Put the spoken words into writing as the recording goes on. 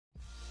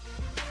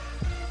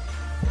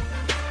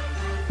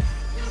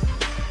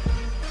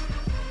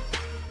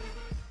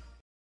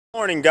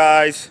Morning,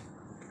 guys.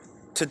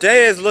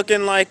 Today is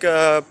looking like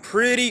a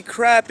pretty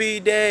crappy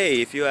day,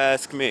 if you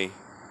ask me.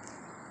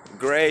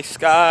 Gray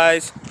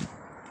skies,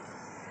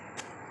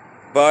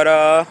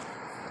 but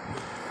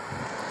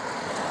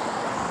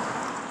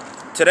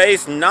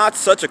today's not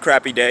such a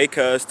crappy day,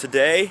 cause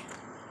today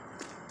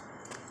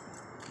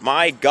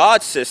my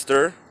god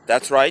sister,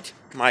 that's right,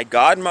 my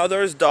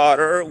godmother's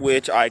daughter,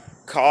 which I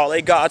call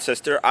a god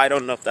sister. I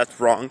don't know if that's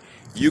wrong.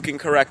 You can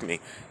correct me.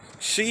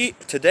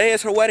 Today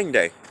is her wedding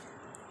day.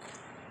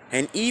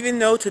 And even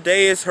though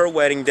today is her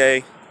wedding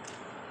day,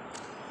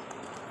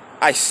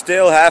 I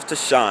still have to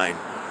shine.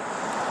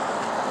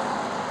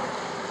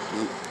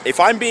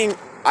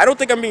 I don't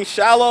think I'm being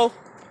shallow,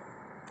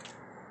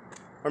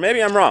 or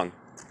maybe I'm wrong.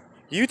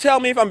 You tell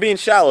me if I'm being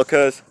shallow,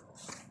 cause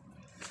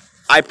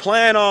I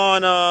plan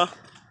on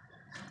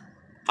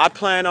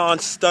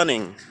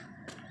stunning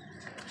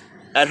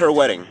at her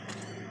wedding.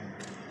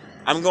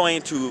 I'm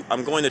going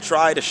to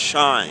try to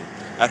shine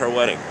at her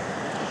wedding.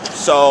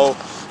 So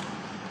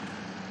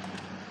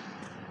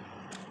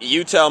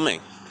you tell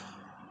me.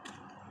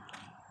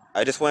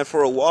 I just went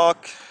for a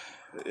walk,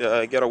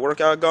 get a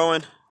workout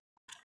going,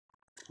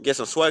 get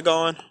some sweat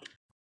going,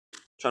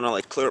 trying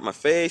to clear up my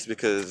face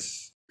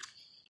because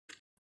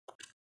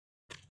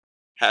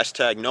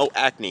hashtag no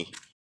acne.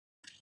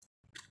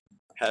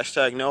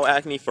 Hashtag no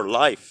acne for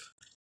life.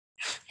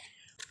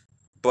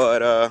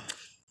 But I'm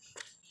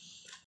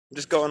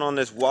just going on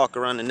this walk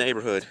around the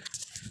neighborhood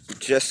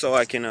just so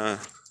I can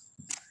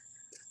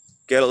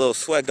get a little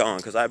sweat going,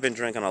 because I've been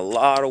drinking a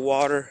lot of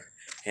water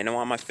and I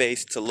want my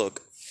face to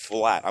look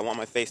flat. I want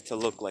my face to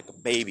look like a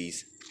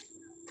baby's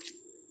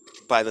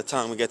by the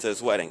time we get to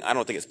this wedding. I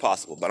don't think it's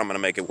possible, but I'm going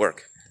to make it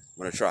work.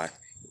 I'm going to try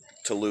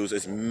to lose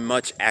as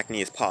much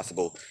acne as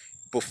possible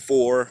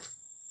before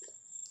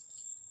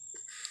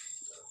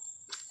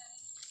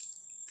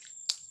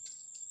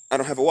I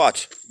don't have a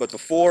watch, but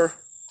before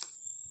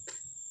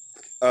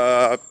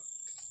I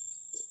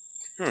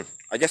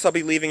guess I'll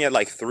be leaving at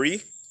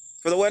 3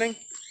 for the wedding.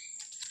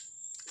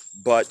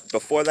 But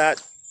before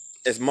that,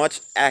 as much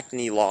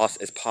acne loss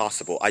as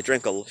possible. I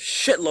drank a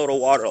shitload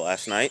of water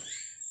last night,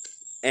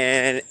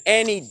 and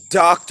any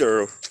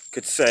doctor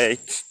could say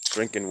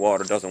drinking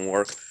water doesn't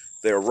work.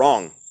 They're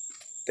wrong.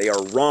 They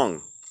are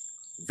wrong.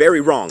 Very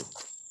wrong.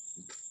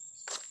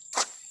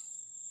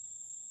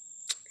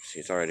 See,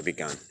 it's already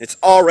begun. It's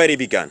already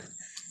begun.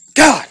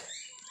 God!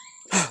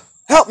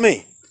 Help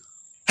me!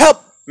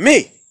 Help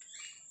me!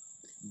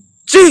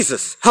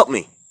 Jesus, help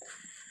me!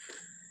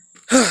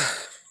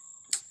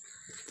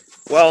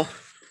 Well,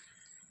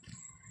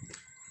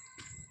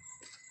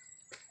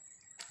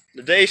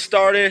 the day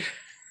started.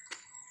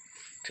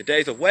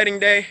 Today's a wedding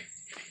day.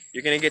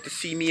 You're gonna get to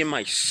see me in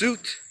my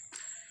suit,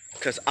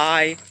 because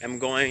I am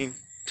going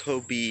to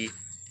be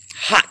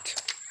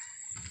hot.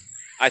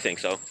 I think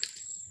so.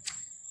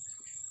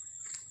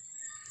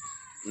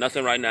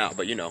 Nothing right now,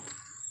 but it'll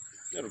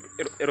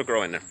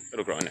grow in there.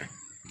 It'll grow in there.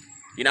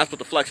 You're not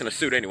supposed to flex in a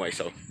suit anyway,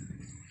 so.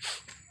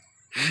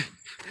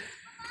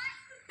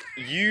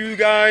 You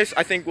guys,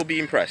 I think, will be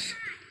impressed.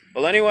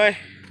 Well, anyway,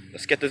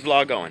 let's get this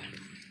vlog going.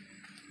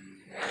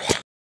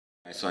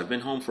 So I've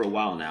been home for a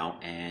while now,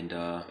 and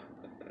as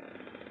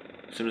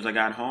soon as I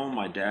got home,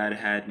 my dad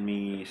had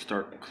me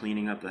start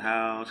cleaning up the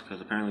house,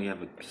 because apparently we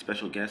have a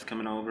special guest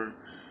coming over.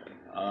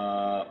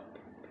 I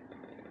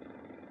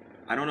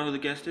don't know who the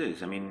guest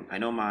is. I mean, I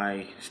know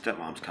my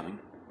stepmom's coming,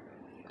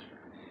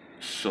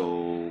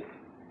 so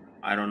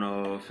I don't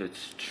know if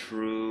it's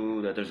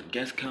true that there's a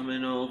guest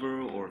coming over,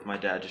 or if my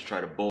dad just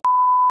tried to bull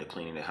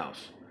cleaning the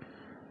house.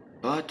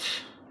 But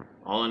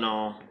all in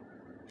all,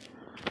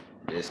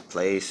 this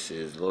place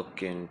is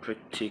looking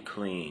pretty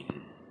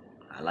clean.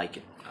 I like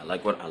it. I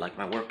like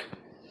my work.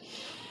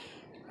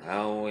 I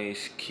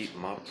always keep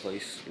my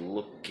place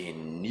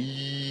looking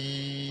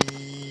neat.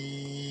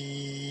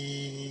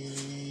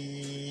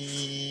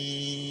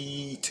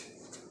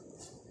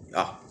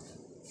 Ah.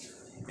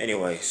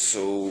 Anyway,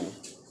 so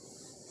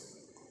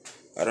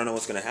I don't know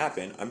what's gonna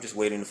happen. I'm just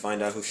waiting to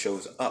find out who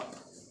shows up.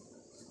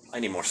 I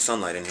need more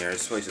sunlight in here.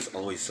 This place is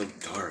always so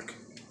dark.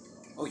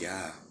 Oh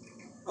yeah.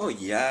 Oh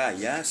yeah,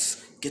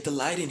 yes. Get the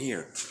light in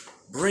here.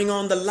 Bring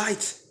on the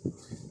light.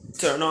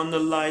 Turn on the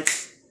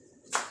light.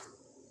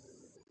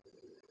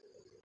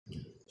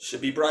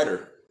 Should be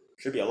brighter.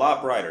 Should be a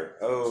lot brighter.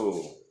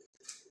 Oh.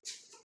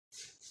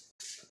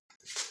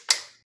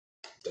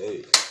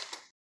 Hey.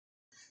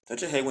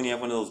 Don't you hate when you have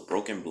one of those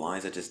broken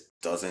blinds that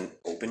just doesn't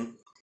open?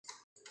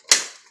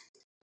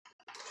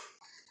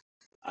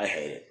 I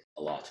hate it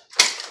a lot.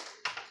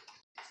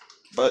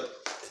 But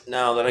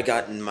now that I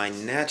got my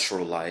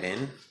natural light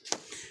in,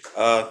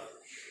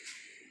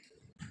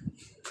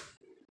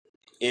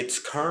 it's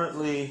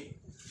currently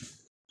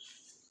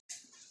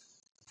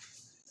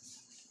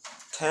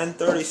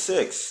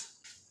 10:36,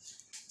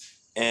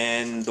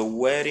 and the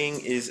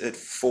wedding is at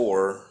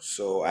 4,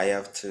 so I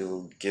have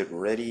to get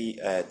ready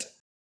at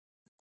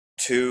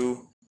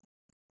 2,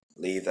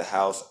 leave the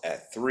house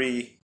at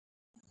 3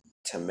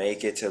 to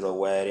make it to the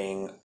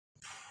wedding.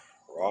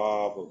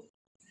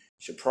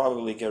 Should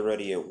probably get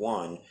ready at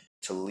 1,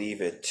 to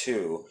leave it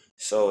 2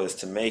 so as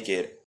to make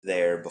it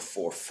there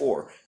before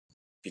 4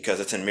 because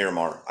it's in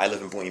Miramar. I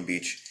live in Boynton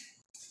Beach,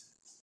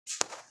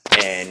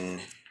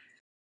 and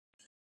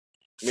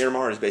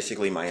Miramar is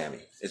basically Miami.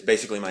 It's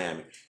basically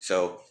Miami.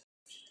 So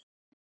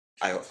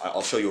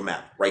I'll show you a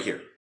map right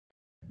here.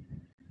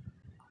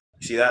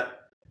 See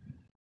that?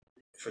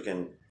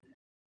 Freaking,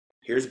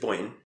 here's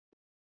Boynton.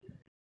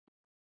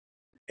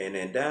 And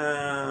then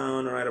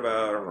down right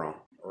about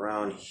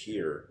around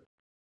here,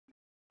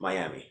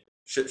 Miami.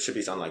 Should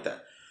be something like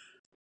that.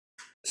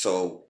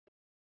 So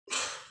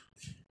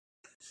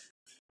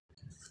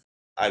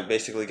I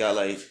basically got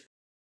like,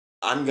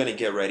 I'm gonna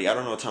get ready. I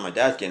don't know what time my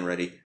dad's getting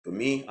ready, but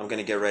me, I'm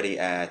gonna get ready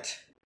at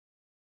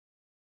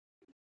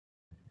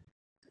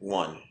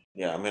 1.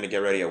 Yeah, I'm gonna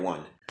get ready at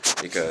 1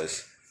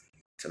 because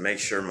to make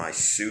sure my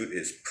suit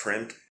is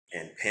primed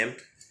and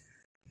pimped,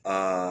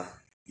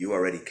 you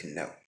already can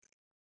know.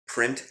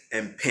 Primed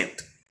and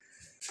pimped.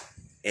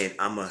 And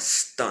I'm a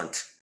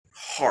stunt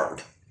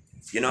hard.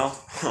 You know?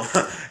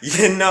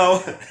 You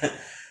know?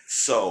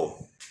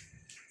 So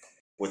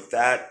with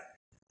that,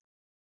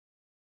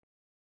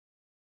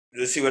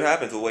 let's see what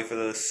happens. We'll wait for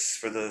the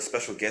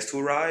special guest to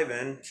arrive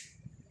and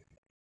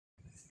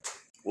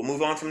we'll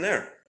move on from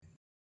there.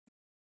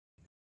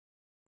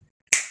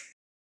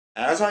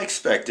 As I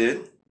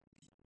expected,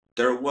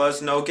 there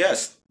was no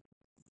guest.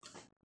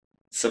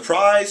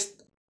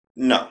 Surprised?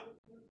 No.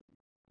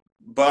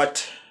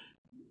 But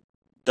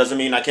doesn't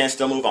mean I can't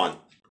still move on.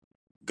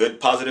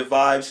 Good positive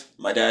vibes.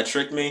 My dad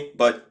tricked me,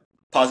 but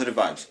positive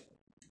vibes.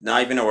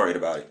 Not even worried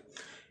about it.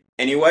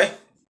 Anyway,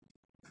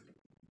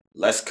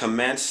 let's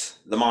commence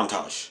the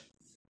montage.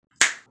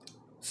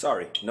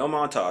 Sorry, no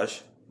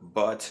montage,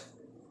 but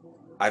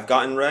I've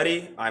gotten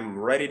ready. I'm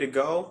ready to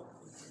go.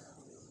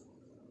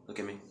 Look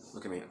at me.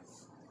 Look at me.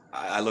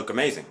 I look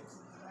amazing.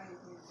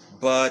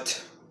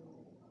 But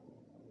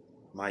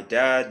my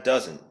dad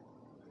doesn't.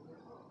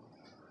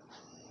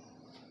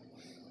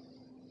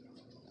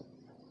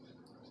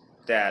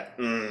 Dad,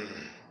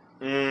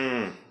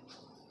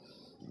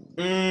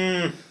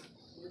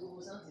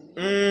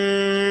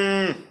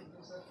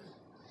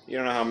 You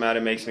don't know how mad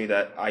it makes me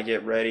that I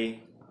get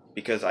ready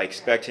because I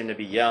expect him to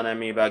be yelling at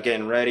me about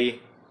getting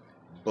ready,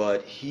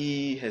 but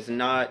he has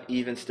not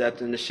even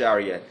stepped in the shower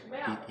yet.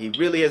 He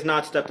really has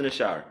not stepped in the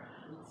shower.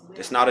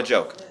 It's not a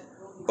joke.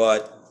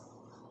 But,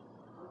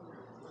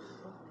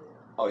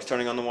 oh, he's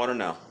turning on the water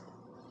now.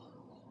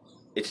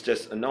 It's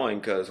just annoying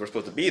because we're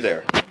supposed to be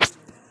there.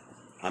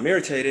 I'm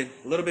irritated,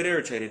 a little bit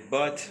irritated,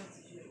 but...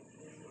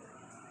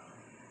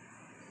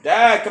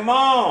 Dad, come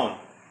on!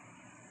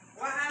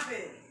 What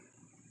happened?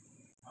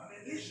 I'm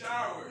in the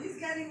shower. He's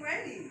getting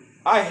ready.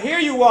 I hear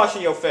you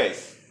washing your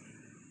face.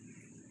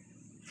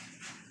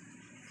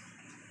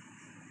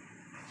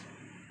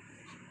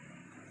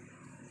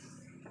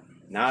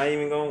 Not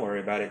even gonna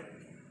worry about it.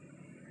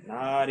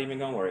 Not even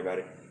gonna worry about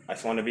it. I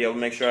just want to be able to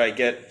make sure I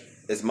get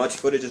as much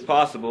footage as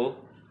possible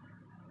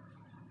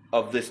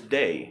of this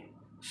day.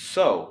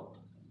 So,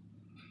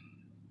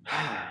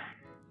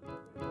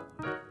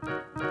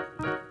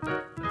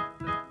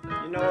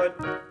 you know what?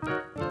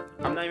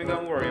 I'm not even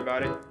gonna worry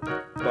about it.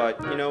 But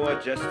you know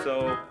what? Just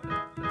so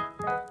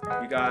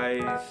you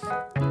guys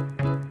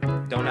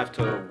don't have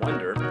to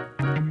wonder,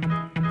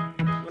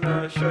 I'm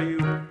gonna show you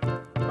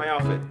my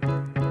outfit.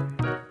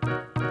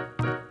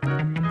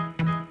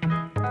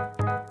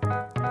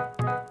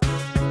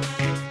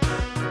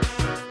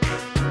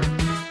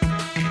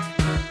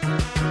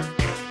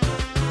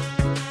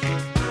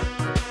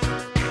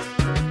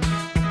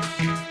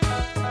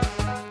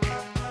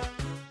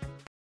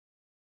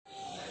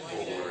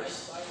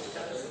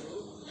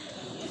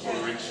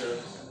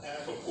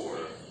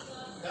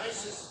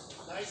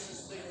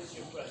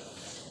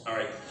 All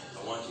right,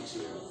 I want you to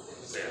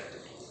say after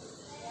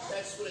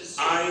me.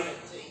 I,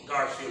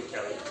 Garfield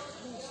Kelly,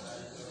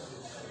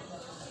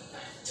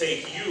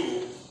 take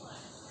you,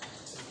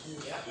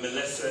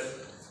 Melissa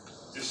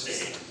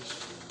Duchesne,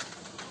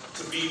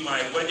 to be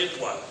my wedded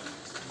wife,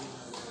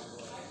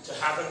 to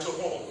have and to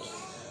hold,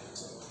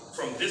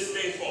 from this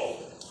day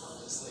forward,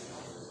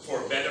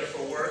 for better,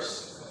 for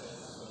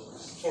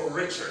worse, for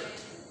richer,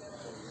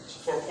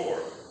 for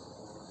poorer,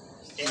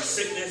 in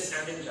sickness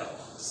and in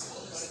health,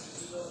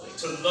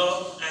 to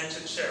love and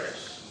to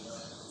cherish,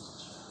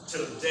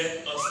 till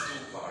death us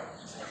do part,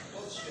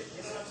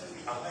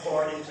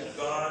 according to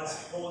God's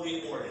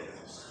holy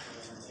ordinance.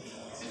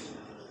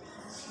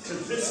 To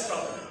this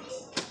covenant,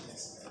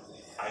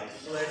 I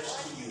pledge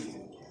to you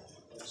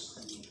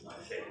my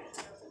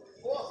faith.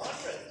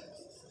 400.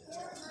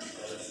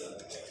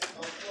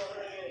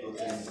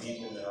 Looking deep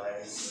in the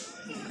eyes,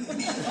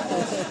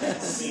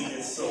 seeing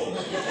his soul.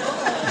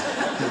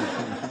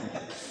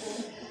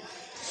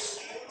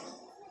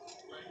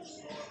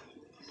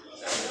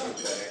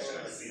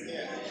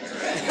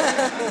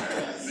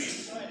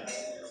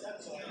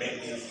 Make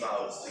these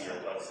vows to your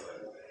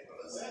husband.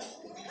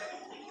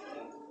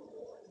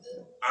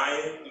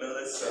 I,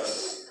 Melissa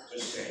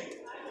Duchesne,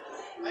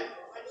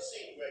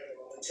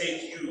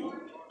 take you,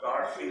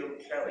 Garfield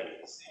Kelly,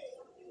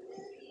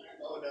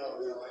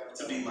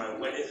 to be my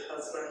wedded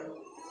husband,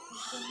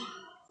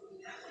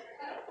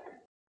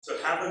 to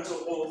have and to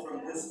hold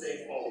from this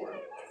day forward,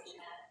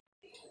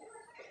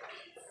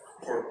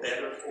 for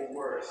better, for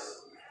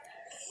worse,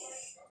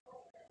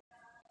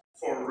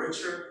 for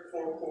richer,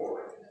 for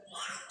poorer,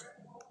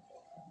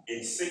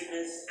 in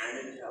sickness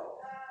and in health,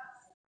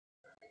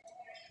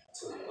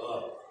 to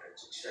love and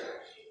to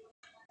cherish,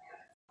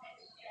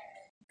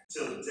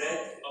 till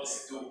death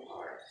us do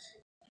part,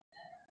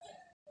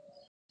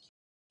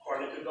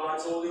 according to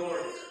God's holy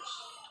ordinance.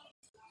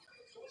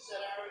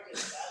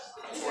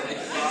 According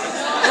to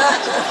God's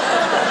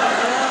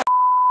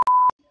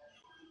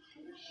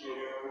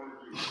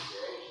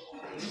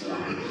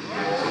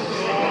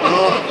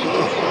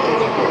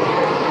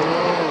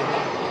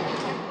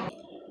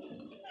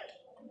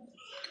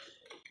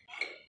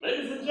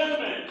Ladies and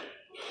gentlemen,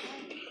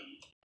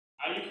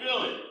 how you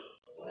feeling?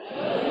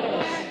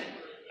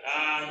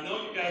 I know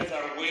you guys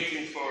are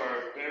waiting for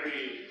a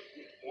very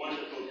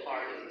wonderful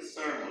part of the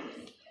sermon.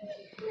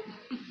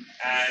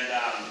 And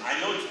I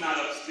know it's not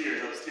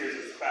upstairs. Upstairs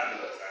is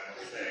fabulous, I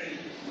must say.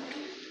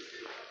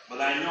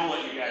 But I know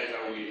what you guys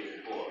are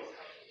waiting for.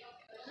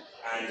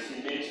 And she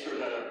made sure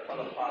that her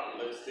color pop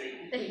lipstick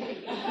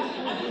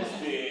would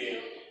stay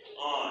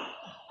on.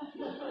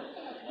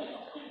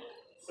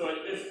 So at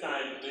this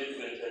time, ladies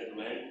and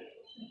gentlemen,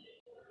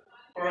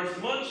 for as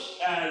much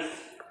as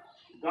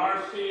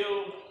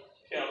Garfield,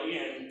 Kelly,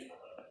 and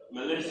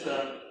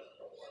Melissa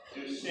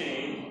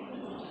Duchesne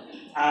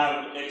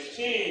have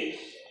exchanged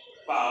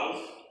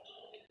vows,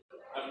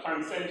 have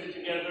consented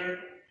together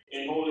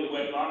in holy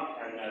wedlock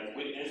and as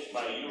witnessed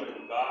by you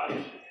and God,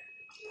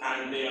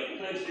 and they have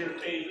pledged their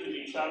faith to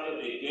each other,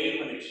 they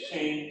gave and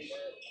exchanged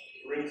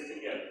rings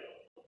together.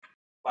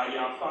 By the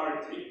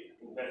authority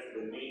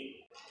invested in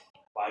me,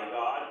 by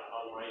God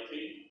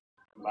Almighty,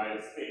 and by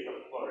the state of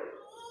Florida,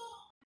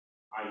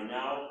 I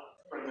now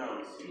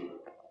pronounce you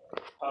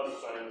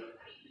husband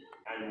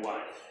and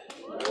wife.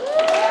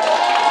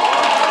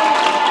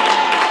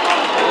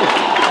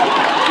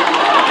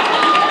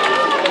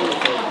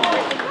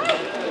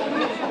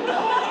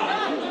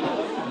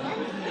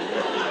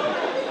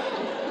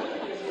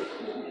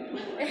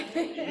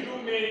 You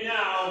may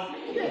now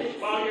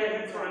bow your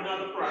heads for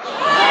another prayer.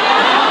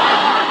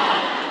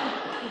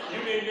 You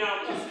may now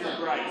kiss your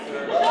bride,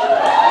 sir.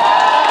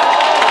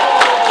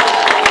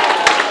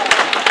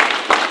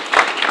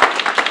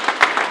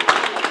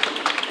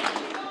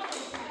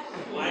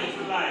 Lion's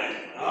the lion.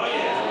 Oh,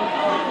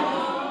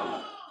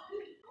 yeah.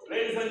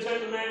 Ladies and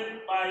gentlemen,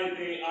 by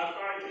the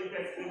authority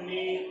vested in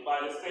me by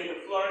the state of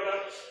Florida,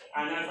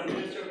 and as a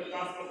minister of the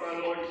gospel for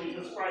our Lord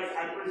Jesus Christ,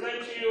 I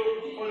present to you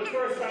for the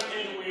first time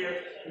anywhere,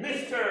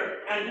 Mr.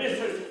 and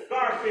Mrs.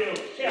 Garfield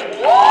Kelly.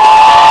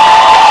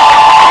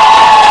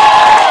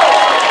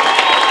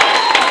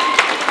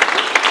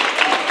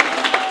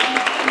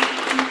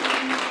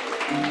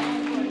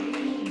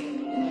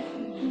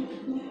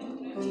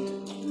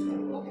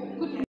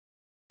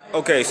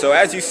 Okay, so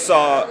as you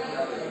saw,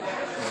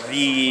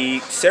 the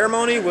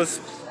ceremony was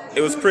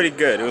pretty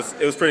good.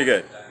 It was pretty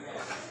good.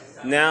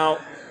 Now,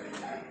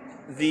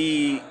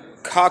 the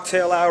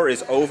cocktail hour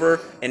is over,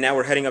 and now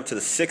we're heading up to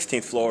the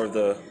 16th floor of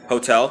the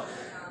hotel,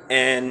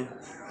 and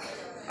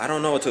I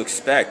don't know what to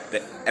expect.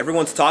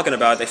 Everyone's talking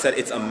about it. They said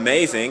it's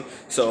amazing,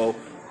 so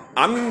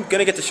I'm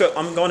going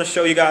to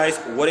show you guys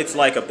what it's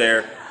like up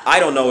there. I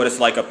don't know what it's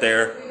like up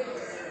there.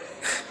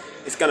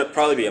 It's going to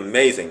probably be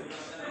amazing.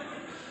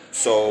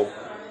 So,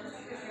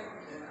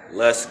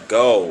 let's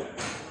go.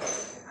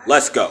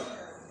 Let's go.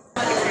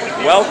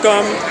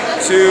 Welcome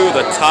to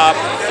the top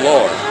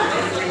floor.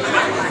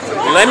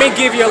 Let me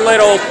give you a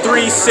little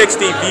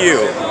 360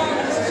 view.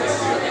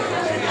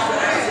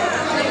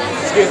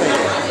 Excuse me.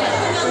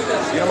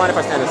 You don't mind if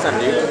I stand in the center,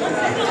 do you?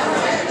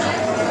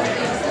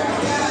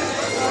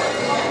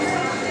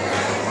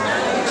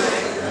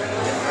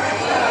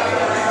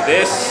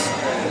 This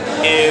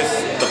is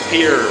the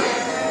pier.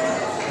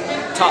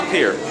 Top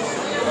pier.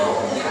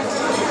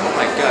 Oh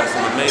my god,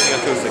 some amazing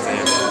acoustics in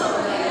here.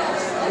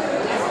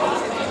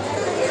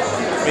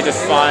 Let me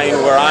just find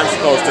where I'm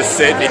supposed to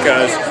sit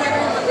because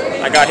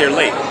I got here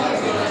late.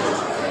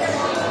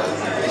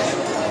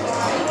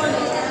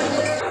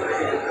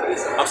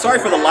 I'm sorry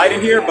for the light in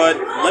here, but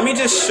let me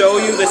just show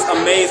you this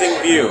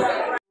amazing view.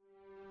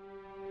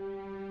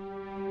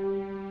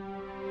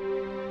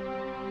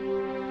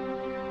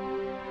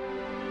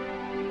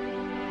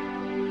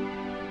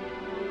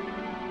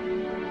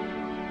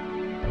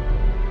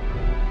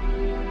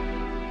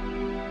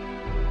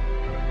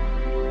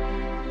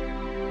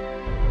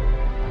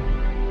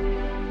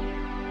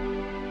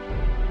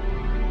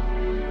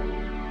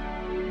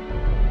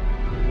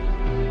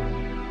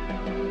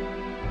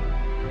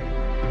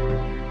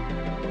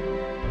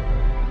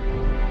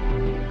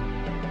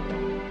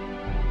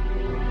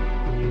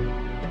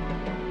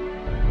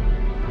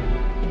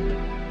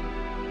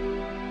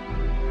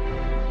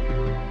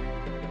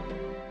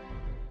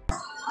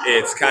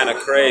 It's kind of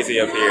crazy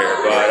up here,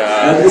 but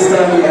at this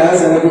time we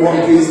ask that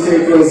everyone please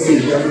take your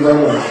seat. Thank you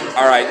very much.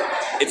 All right,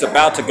 it's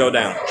about to go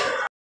down.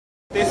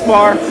 This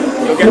far,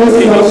 You'll get to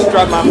see me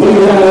strut my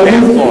moves on the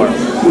dance floor.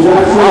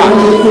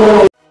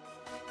 Watch.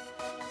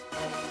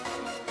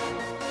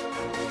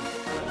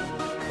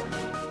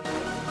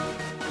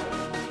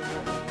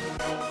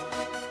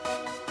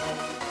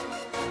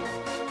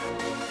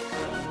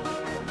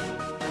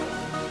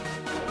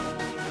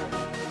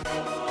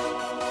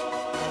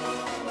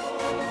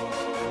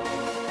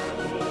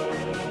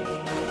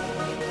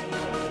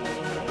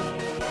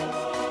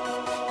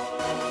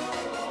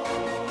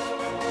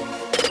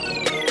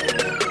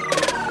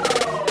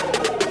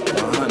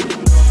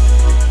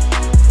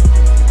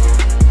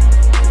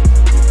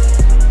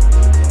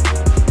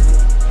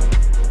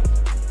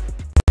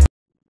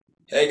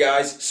 Hey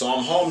guys, so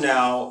I'm home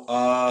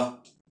now.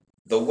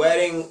 The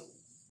wedding,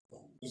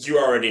 you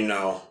already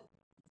know.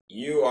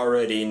 You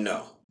already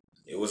know.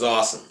 It was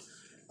awesome.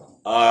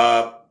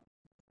 I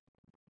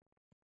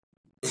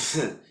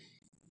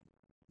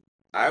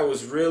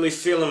was really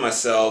feeling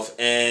myself,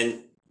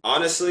 and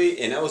honestly,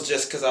 and that was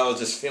just because I was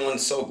just feeling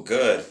so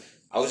good.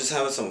 I was just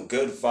having some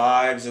good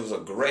vibes. It was a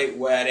great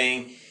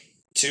wedding.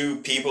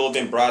 Two people have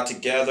been brought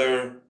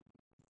together,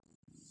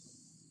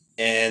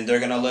 and they're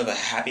gonna live a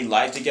happy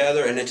life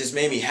together, and it just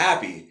made me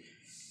happy.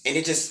 And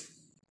it just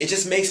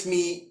makes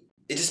me,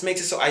 it just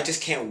makes it so I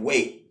just can't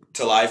wait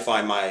till I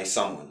find my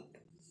someone.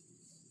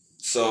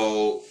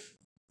 So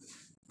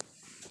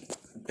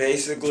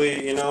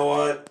basically, you know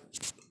what?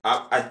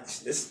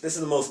 This is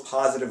the most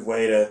positive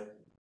way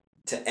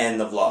to end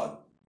the vlog.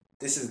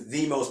 This is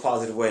the most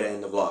positive way to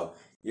end the vlog.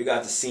 You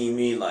got to see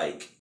me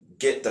like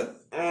get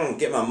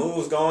my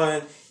moves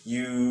going.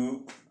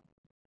 You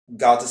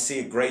got to see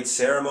a great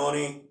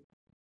ceremony.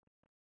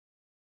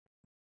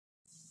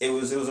 It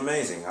was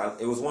amazing.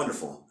 It was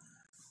wonderful.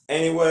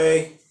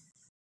 Anyway,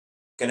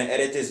 gonna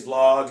edit this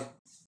vlog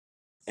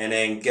and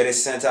then get it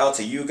sent out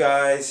to you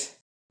guys.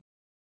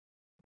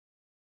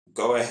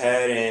 Go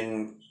ahead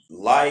and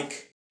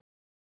like,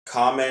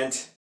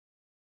 comment,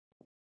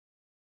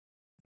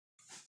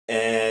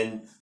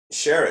 and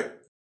share it.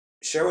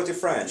 Share with your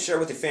friends, share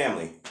with your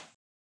family.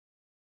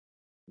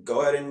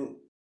 Go ahead and,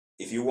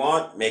 if you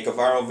want, make a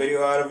viral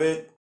video out of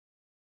it.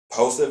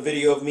 Post a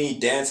video of me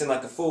dancing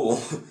like a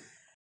fool.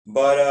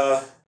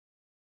 But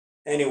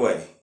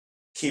anyway,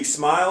 keep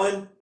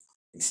smiling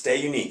and stay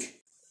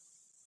unique.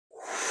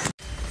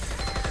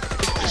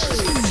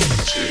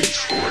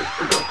 Detroit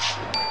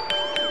Production.